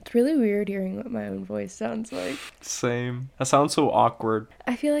It's really weird hearing what my own voice sounds like. Same. I sound so awkward.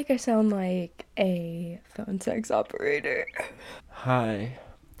 I feel like I sound like a phone sex operator. Hi.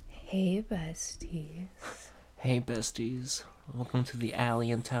 Hey, besties. Hey, besties. Welcome to the Allie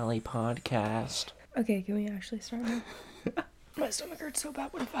and Tally podcast. Okay, can we actually start now? My stomach hurts so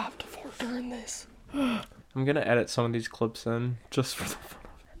bad. What if I have to fart during this? I'm gonna edit some of these clips in just for the fun.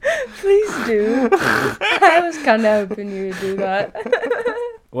 Please do. I was kind of hoping you would do that.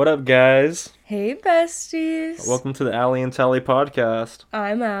 What up, guys? Hey, besties. Welcome to the Allie and Tally podcast.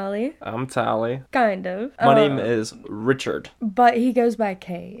 I'm Allie. I'm Tally. Kind of. My name is Richard. But he goes by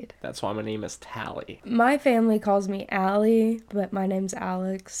Cade. That's why my name is Tally. My family calls me Allie, but my name's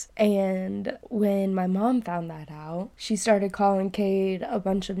Alex. And when my mom found that out, she started calling Cade a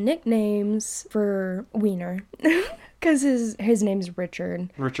bunch of nicknames for Wiener. Because his name's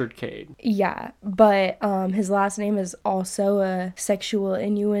Richard. Richard Cade. Yeah, but his last name is also a sexual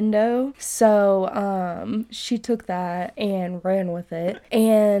innuendo. So she took that and ran with it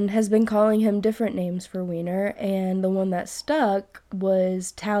and has been calling him different names for Wiener. And the one that stuck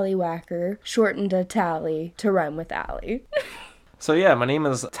was Tallywhacker, shortened to Tally to rhyme with Allie. So yeah, my name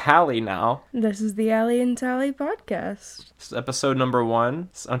is Tally now. This is the Allie and Tally podcast. It's episode number 1.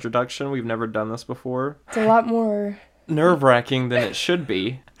 It's introduction. We've never done this before. It's a lot more nerve-wracking than it should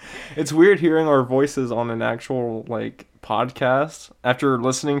be. It's weird hearing our voices on an actual, podcast after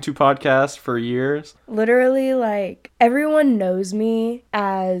listening to podcasts for years. Literally, everyone knows me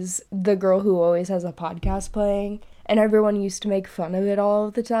as the girl who always has a podcast playing. And everyone used to make fun of it all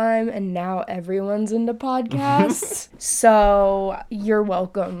the time, and now everyone's into podcasts. So you're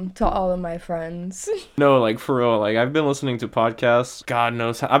welcome to all of my friends. No, for real, I've been listening to podcasts, God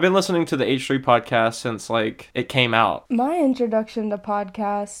knows how. I've been listening to the H3 podcast since, it came out. My introduction to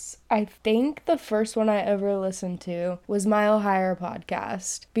podcasts, I think the first one I ever listened to was Mile Higher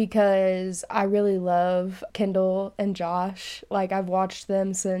podcast, because I really love Kendall and Josh. I've watched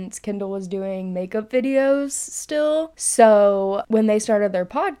them since Kendall was doing makeup videos still. So when they started their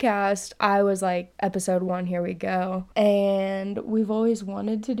podcast, I was like, episode 1, here we go. And we've always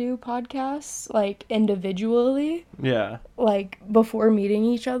wanted to do podcasts, individually. Yeah. Before meeting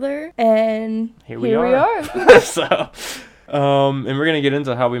each other. And here we are. So, and we're going to get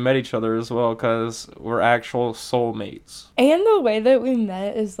into how we met each other as well, because we're actual soulmates. And the way that we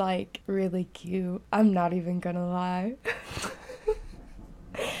met is, really cute. I'm not even gonna lie.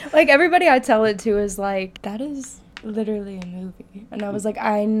 Everybody I tell it to is that is literally a movie. And I was like,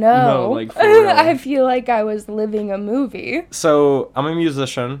 I know. No, for real. I feel like I was living a movie. So, I'm a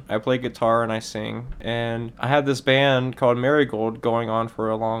musician. I play guitar and I sing. And I had this band called Marigold going on for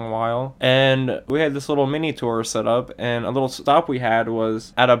a long while. And we had this little mini tour set up. And a little stop we had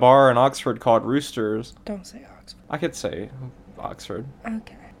was at a bar in Oxford called Roosters. Don't say Oxford. I could say Oxford.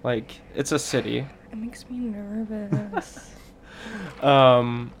 Okay. It's a city. It makes me nervous.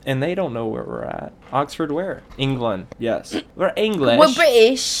 And they don't know where we're at. Oxford where? England. Yes. We're English. We're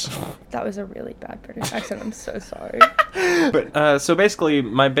British. That was a really bad British accent. I'm so sorry. But, so basically,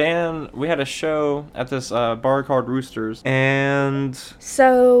 my band, we had a show at this, bar called Roosters, and...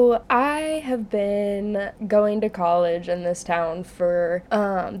 So, I have been going to college in this town for,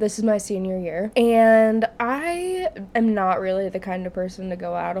 this is my senior year, and I am not really the kind of person to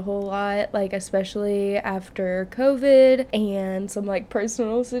go out a whole lot, especially after COVID and some,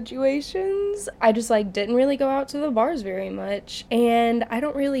 personal situations. I just, didn't really go out to the bars very much, and I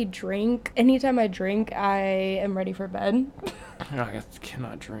don't really drink. Anytime I drink, I am ready for bed. I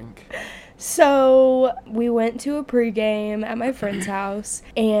cannot drink. So we went to a pregame at my friend's house,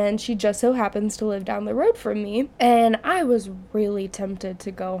 and she just so happens to live down the road from me, and I was really tempted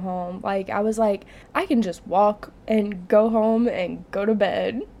to go home. I was like, I can just walk and go home and go to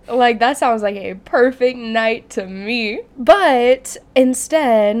bed. That sounds like a perfect night to me. But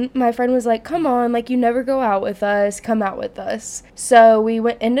instead, my friend was like, come on, you never go out with us, come out with us. So we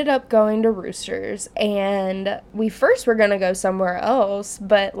ended up going to Roosters, and we first were gonna go somewhere else,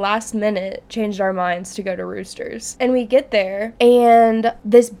 but last minute changed our minds to go to Roosters. And we get there, and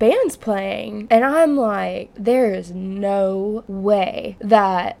this band's playing, and I'm like, there is no way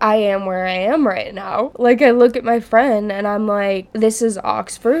that I am where I am right now. I look at my friend, and I'm like, this is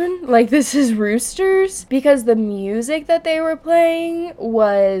Oxford? This is Roosters? Because the music that they were playing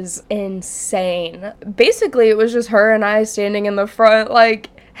was insane. Basically, it was just her and I standing in the front,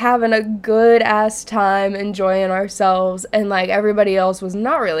 having a good ass time enjoying ourselves, and like everybody else was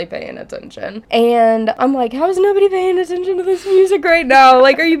not really paying attention. And I'm like, how is nobody paying attention to this music right now?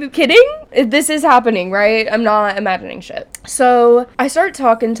 Like, are you kidding? This is happening, right? I'm not imagining shit. So I start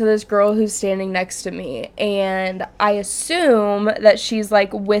talking to this girl who's standing next to me, and I assume that she's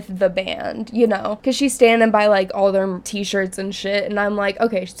like with the band, you know, because she's standing by like all their t-shirts and shit, and I'm like,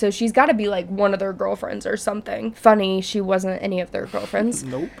 okay, so she's got to be like one of their girlfriends or something. Funny, she wasn't any of their girlfriends.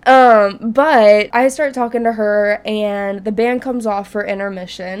 Nope. But I start talking to her, and the band comes off for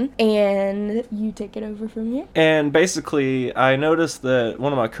intermission, and you take it over from here. And basically, I noticed that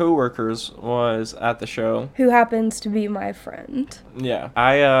one of my coworkers was at the show. Who happens to be my friend.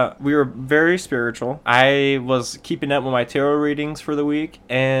 Yeah. We were very spiritual. I was keeping up with my tarot readings for the week,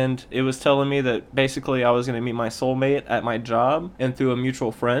 and it was telling me that basically I was going to meet my soulmate at my job and through a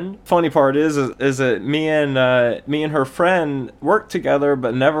mutual friend. Funny part is that me and her friend worked together,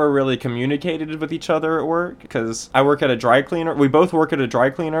 but never really communicated with each other at work, because I work at a dry cleaner. We both work at a dry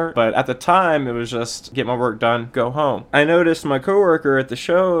cleaner, but at the time it was just get my work done, go home. I noticed my coworker at the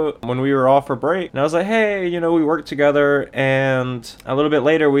show when we were off for break, and I was like, hey, you know, we work together. And a little bit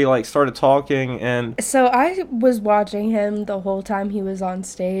later we like started talking, and so I was watching him the whole time he was on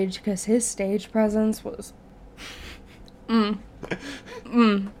stage, because his stage presence was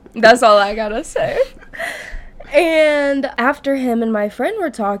that's all I gotta say. And after him and my friend were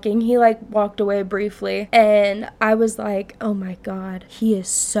talking, he like walked away briefly, and I was like, oh my god, he is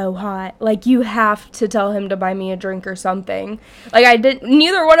so hot. Like, you have to tell him to buy me a drink or something. Like,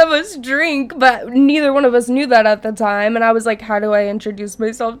 neither one of us drink, but neither one of us knew that at the time. And I was like, how do I introduce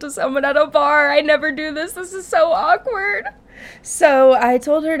myself to someone at a bar? I never do this. This is so awkward. So I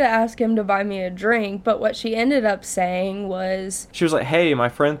told her to ask him to buy me a drink, but what she ended up saying was, she was like, hey, my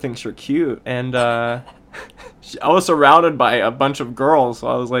friend thinks you're cute. And I was surrounded by a bunch of girls, so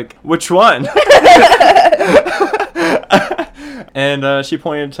I was like, which one? And she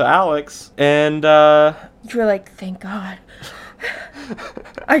pointed to Alex, and you were like, thank God.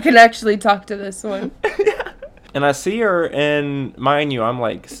 I can actually talk to this one. And I see her, and mind you, I'm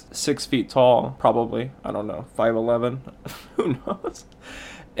like 6 feet tall, probably. I don't know, 5'11". Who knows?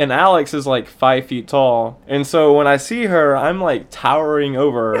 And Alex is like 5 feet tall. And so when I see her, I'm like towering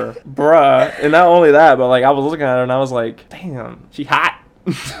over her. Bruh. And not only that, but like I was looking at her and I was like, damn, she hot.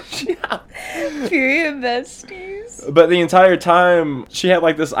 She hot. Period besties. But the entire time, she had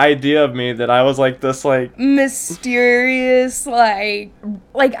like this idea of me that I was like this like mysterious, like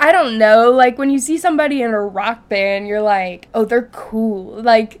I don't know, like when you see somebody in a rock band, you're like, oh, they're cool.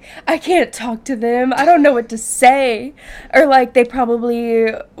 Like, I can't talk to them. I don't know what to say. Or like they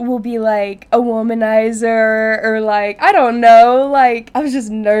probably will be like a womanizer, or like, I don't know. Like, I was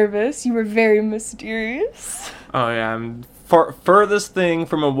just nervous. You were very mysterious. Oh yeah, I'm furthest thing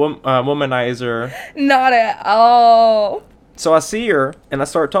from a womanizer. Not at all. So I see her, and I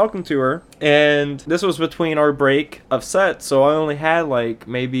start talking to her, and this was between our break of set, so I only had like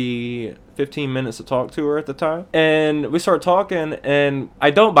maybe 15 minutes to talk to her at the time. And we start talking, and I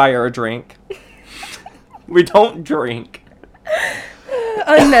don't buy her a drink. We don't drink.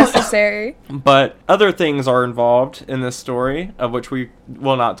 Unnecessary. But other things are involved in this story, of which we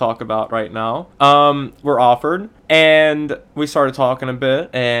will not talk about right now. We're offered, and we started talking a bit,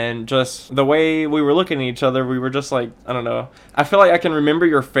 and just the way we were looking at each other, we were just like, I don't know. I feel like I can remember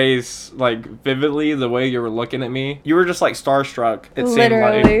your face, like, vividly, the way you were looking at me. You were just, like, starstruck, it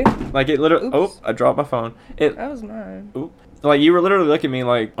literally. seemed like. Like, it literally... Oops. Oh, I dropped my phone. That was mine. Oop. Like, you were literally looking at me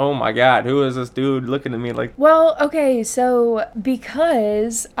like, oh my god, who is this dude looking at me like... Well, okay, so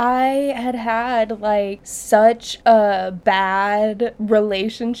because I had like such a bad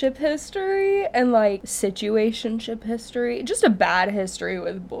relationship history and like situationship history, just a bad history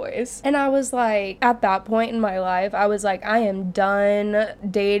with boys. And I was like, at that point in my life, I was like, I am done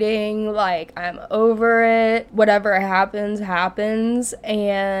dating, like I'm over it. Whatever happens, happens.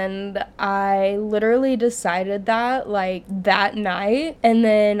 And I literally decided that like that night, and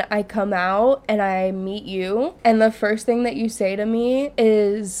then I come out and I meet you, and the first thing that you say to me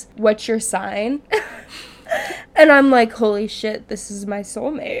is, what's your sign? And I'm like, holy shit, this is my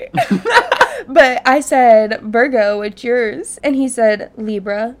soulmate. But I said, Virgo, what's yours? And he said,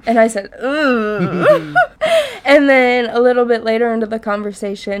 Libra. And I said, ugh. And then a little bit later into the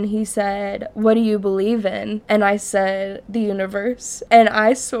conversation, he said, what do you believe in? And I said, the universe. And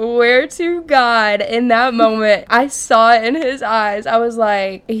I swear to God, in that moment, I saw it in his eyes. I was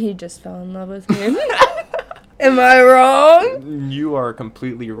like, he just fell in love with me. Am I wrong? You are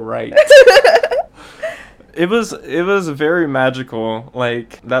completely right. It was very magical,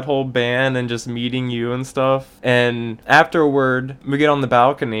 like that whole band and just meeting you and stuff. And afterward, we get on the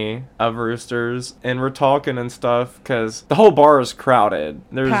balcony of Roosters and we're talking and stuff because the whole bar is crowded.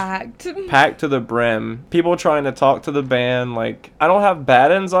 There's packed to the brim. People trying to talk to the band. Like, I don't have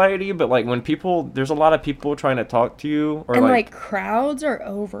bad anxiety, but like when there's a lot of people trying to talk to you, or and like crowds are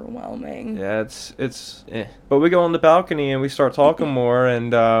overwhelming. Yeah, it's But we go on the balcony and we start talking more,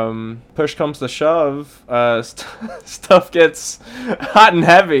 and push comes to shove. Stuff gets hot and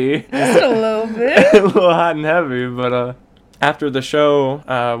heavy. Just a little bit. A little hot and heavy, but after the show,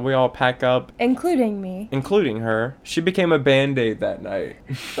 we all pack up. Including me. Including her. She became a Band-Aid that night.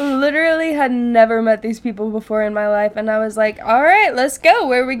 Literally had never met these people before in my life, and I was like, all right, let's go.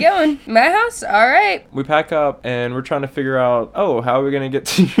 Where are we going? My house? All right. We pack up, and we're trying to figure out, how are we going to get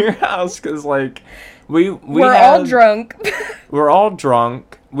to your house? Because, like, we're all drunk. We're all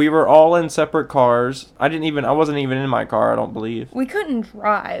drunk. We were all in separate cars. I wasn't even in my car, I don't believe. We couldn't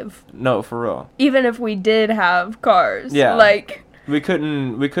drive. No, for real. Even if we did have cars. Yeah. Like, we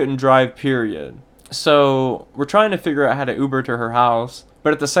couldn't drive, period. So, we're trying to figure out how to Uber to her house,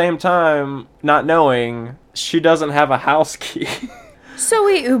 but at the same time, not knowing she doesn't have a house key. So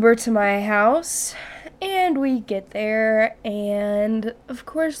we Uber to my house. And we get there, and of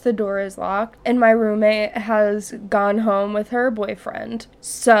course the door is locked, and my roommate has gone home with her boyfriend.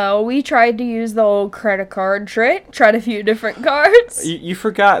 So we tried to use the old credit card trick, tried a few different cards. You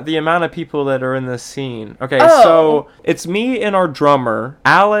forgot the amount of people that are in this scene. Okay, Oh. So it's me and our drummer,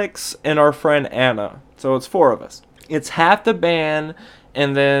 Alex, and our friend Anna. So it's 4 of us. It's half the band,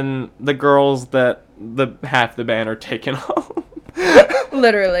 and then the girls that half the band are taking home.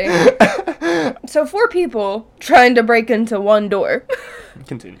 Literally. So 4 people trying to break into one door.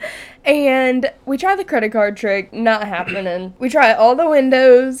 Continue. And we try the credit card trick, not happening. We try all the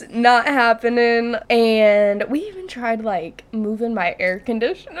windows, not happening. And we even tried, like, moving my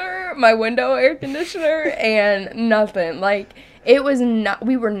window air conditioner, and nothing. Like,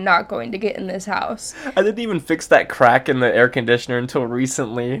 we were not going to get in this house. I didn't even fix that crack in the air conditioner until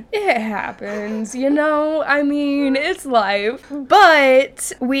recently. It happens, I mean, it's life.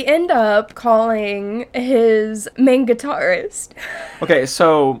 But we end up calling his main guitarist. Okay,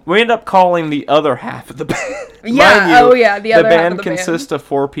 so we end up calling the other half of the band. Yeah, the other half of the band. The band consists of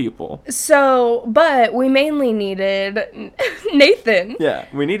 4 people. So, but we mainly needed Nathan. Yeah,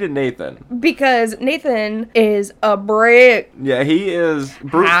 we needed Nathan. Because Nathan is a brick. Yeah, he is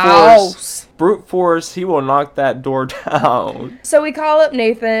brute house. force. Brute force, he will knock that door down. So we call up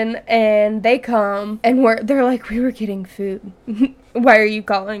Nathan, and they come, and they're like, we were getting food. Why are you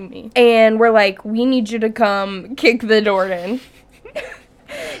calling me? And we're like, we need you to come kick the door in.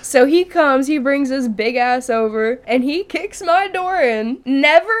 So he comes, he brings his big ass over, and he kicks my door in.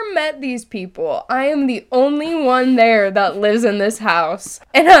 Never met these people. I am the only one there that lives in this house.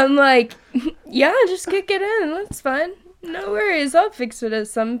 And I'm like, yeah, just kick it in. That's fine. No worries. I'll fix it at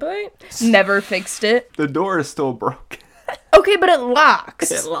some point. Never fixed it. The door is still broken. Okay, but it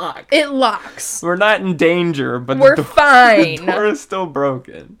locks. It locks. We're not in danger, but we're fine. The door is still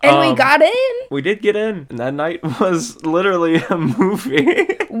broken. And we got in. We did get in. And that night was literally a movie.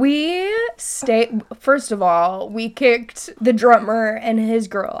 First of all, we kicked the drummer and his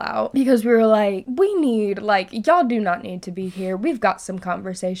girl out because we were like, y'all do not need to be here. We've got some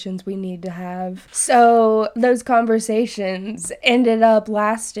conversations we need to have. So those conversations ended up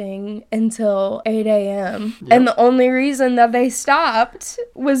lasting until 8 a.m. Yep. And the only reason that they stopped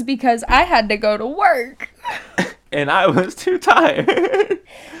was because I had to go to work. And I was too tired.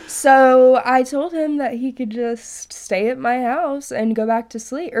 So I told him that he could just stay at my house and go to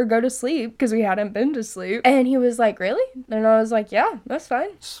sleep because we hadn't been to sleep. And he was like, really? And I was like, yeah, that's fine.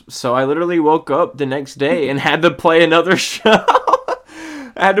 So I literally woke up the next day and had to play another show.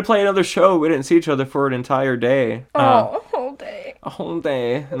 I had to play another show. We didn't see each other for an entire day. A whole day. A whole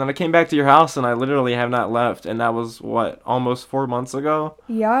day. And then I came back to your house and I literally have not left. And that was, almost 4 months ago?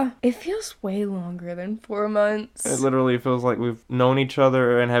 Yeah. It feels way longer than 4 months. It literally feels like we've known each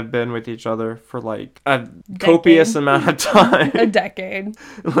other and have been with each other for like a copious amount of time. A decade.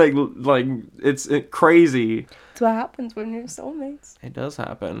 like it's crazy. That's what happens when you're soulmates. It does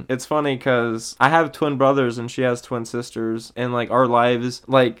happen. It's funny because I have twin brothers and she has twin sisters, and like our lives,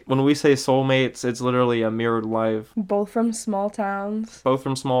 like when we say soulmates, it's literally a mirrored life. Both from small towns.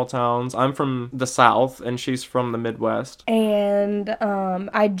 I'm from the South and she's from the Midwest. And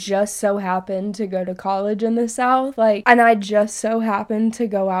I just so happened to go to college in the South, and I just so happened to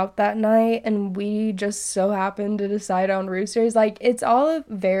go out that night, and we just so happened to decide on Roosters. It's all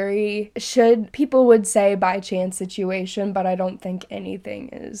people would say by chance chance situation, but I don't think anything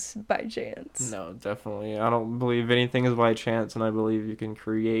is by chance. No, definitely. I don't believe anything is by chance, and I believe you can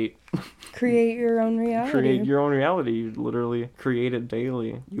create your own reality. Create your own reality. You literally create it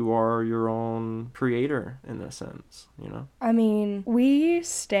daily. You are your own creator in a sense, you know? I mean, we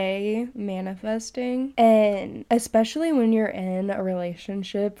stay manifesting, and especially when you're in a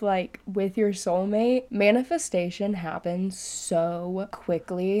relationship like with your soulmate, manifestation happens so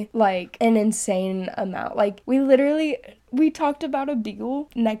quickly, like an insane amount. Like we talked about a beagle.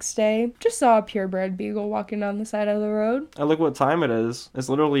 Next day, just saw a purebred beagle walking down the side of the road. And look what time it is. It's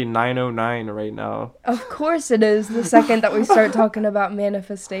literally 9:09 right now. Of course it is, the second that we start talking about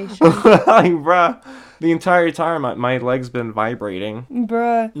manifestation. Like, bruh, the entire time my leg's been vibrating.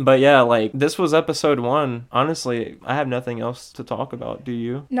 Bruh. But yeah, like, this was episode 1. Honestly, I have nothing else to talk about. Do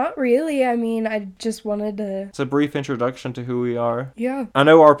you? Not really. I mean, I just wanted to... It's a brief introduction to who we are. Yeah. I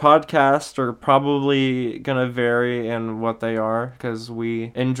know our podcasts are probably gonna vary in what they are, because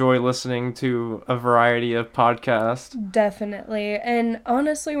we enjoy listening to a variety of podcasts. Definitely. And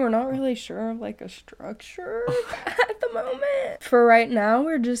honestly, we're not really sure of like a structure at the moment. For right now,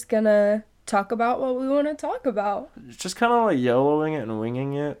 we're just gonna talk about what we want to talk about. Just kind of like YOLOing it and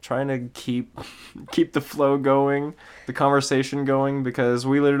winging it, trying to keep the flow going, the conversation going, because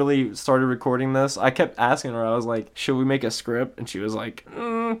we literally started recording this. I kept asking her, I was like, should we make a script? And she was like,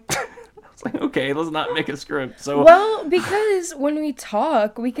 Like, okay, let's not make a script. So well, because when we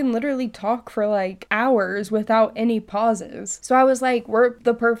talk, we can literally talk for like hours without any pauses. So I was like, we're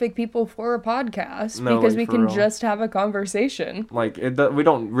the perfect people for a podcast, because we can just have a conversation. Like, we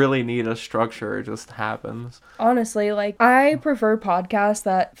don't really need a structure. It just happens. Honestly, like, I prefer podcasts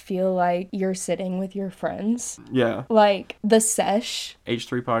that feel like you're sitting with your friends. Yeah. Like the Sesh.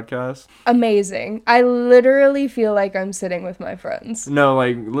 H3 podcast. Amazing. I literally feel like I'm sitting with my friends. No,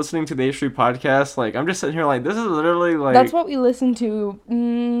 like, listening to the H3 podcast, like, I'm just sitting here like, this is literally like... That's what we listen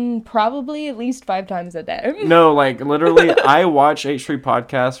to probably at least 5 times a day. No, like, literally, I watch H3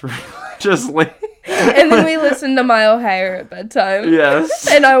 podcasts religiously. And then we listen to Mile Higher at bedtime. Yes.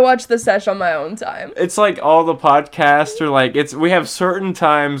 And I watch the Sesh on my own time. It's like all the podcasts are like, we have certain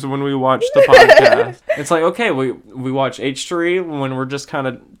times when we watch the podcast. It's like, okay, we watch H3 when we're just kind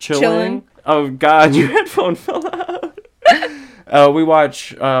of chilling. Oh, God, your headphone fell out. We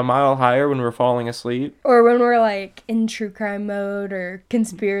watch Mile Higher when we're falling asleep. Or when we're like in true crime mode or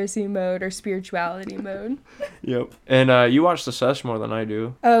conspiracy mode or spirituality mode. Yep. And you watch the Sesh more than I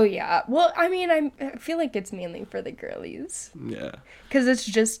do. Oh, yeah. Well, I mean, I feel like it's mainly for the girlies. Yeah. Because it's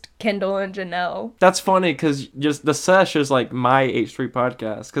just Kendall and Janelle. That's funny, because just the Sesh is like my H3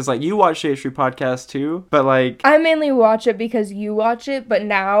 podcast. Because like you watch the H3 podcast too, but like... I mainly watch it because you watch it, but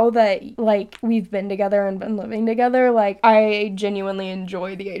now that like we've been together and been living together, like I genuinely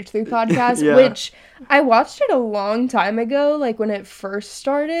enjoy the H3 podcast, Yeah. Which I watched it a long time ago, like when it first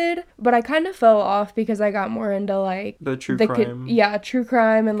started, but I kind of fell off because I got more into like the true crime. True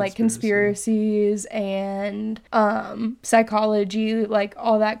crime and like conspiracies and psychology, like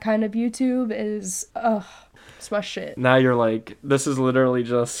all that kind of YouTube is it's my shit. Now you're like, this is literally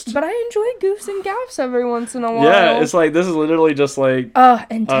just... But I enjoy goofs and gaffs every once in a while. Yeah, it's like, this is literally just like...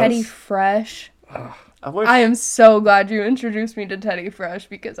 and Teddy Fresh. I am so glad you introduced me to Teddy Fresh,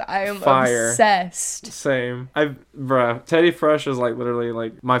 because I am obsessed. Same. Teddy Fresh is like literally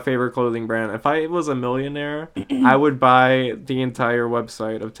like my favorite clothing brand. If I was a millionaire, I would buy the entire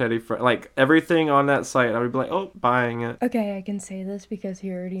website of Teddy Fresh. Like everything on that site, I would be like, oh, buying it. Okay, I can say this because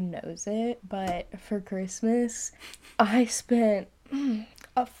he already knows it, but for Christmas, I spent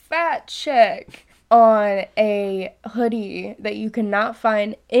a fat check on a hoodie that you cannot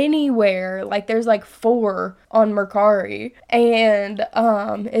find anywhere. Like there's like 4 on Mercari, and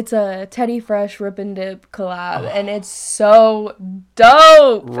it's a Teddy Fresh Rip and Dip collab, and it's so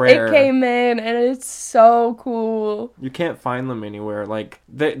dope. Rare. It came in and it's so cool. You can't find them anywhere. Like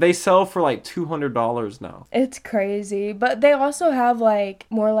they sell for like $200 now. It's crazy, but they also have like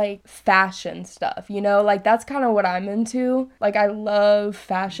more like fashion stuff, you know? Like that's kind of what I'm into. Like I love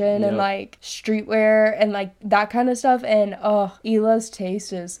fashion and like streetwear and like that kind of stuff, and Hila's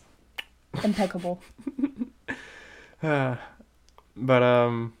taste is impeccable. But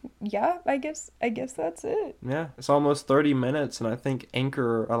yeah, I guess that's it. Yeah, it's almost 30 minutes, and I think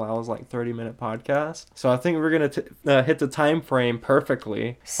Anchor allows like 30-minute podcasts. So I think we're gonna hit the time frame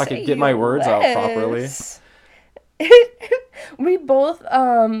perfectly. If I could get my words out properly. We both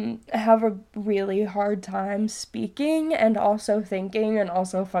have a really hard time speaking and also thinking and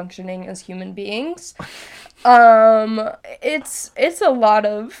also functioning as human beings. It's a lot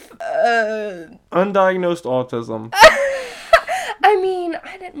of undiagnosed autism. I mean,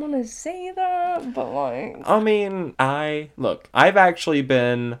 I didn't want to say that, but like... I mean, I've actually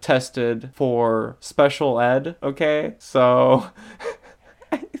been tested for special ed, okay? So,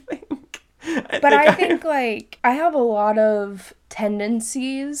 I think like, I have a lot of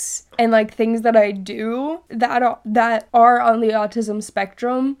tendencies and like things that I do that are on the autism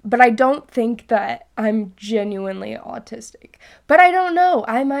spectrum, but I don't think that I'm genuinely autistic. But I don't know.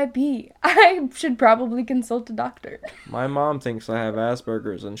 I might be. I should probably consult a doctor. My mom thinks I have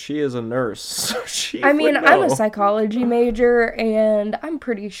Asperger's, and she is a nurse, so she I mean, would I'm know. a psychology major, and I'm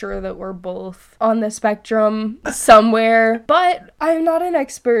pretty sure that we're both on the spectrum somewhere, but I'm not an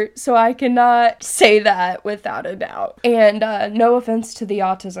expert, so I cannot say that without a doubt. And no offense to the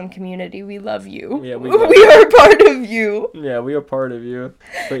autism community, we love you. Yeah, we are part of you. Yeah, we are part of you.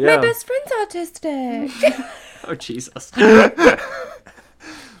 But yeah. My best friend's autistic. Oh, Jesus.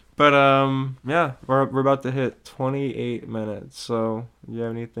 But, yeah, we're about to hit 28 minutes, so you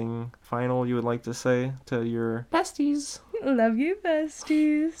have anything final you would like to say to your besties? Love you,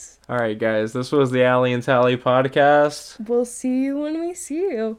 besties. Alright, guys, this was the Allie and Tally podcast. We'll see you when we see you.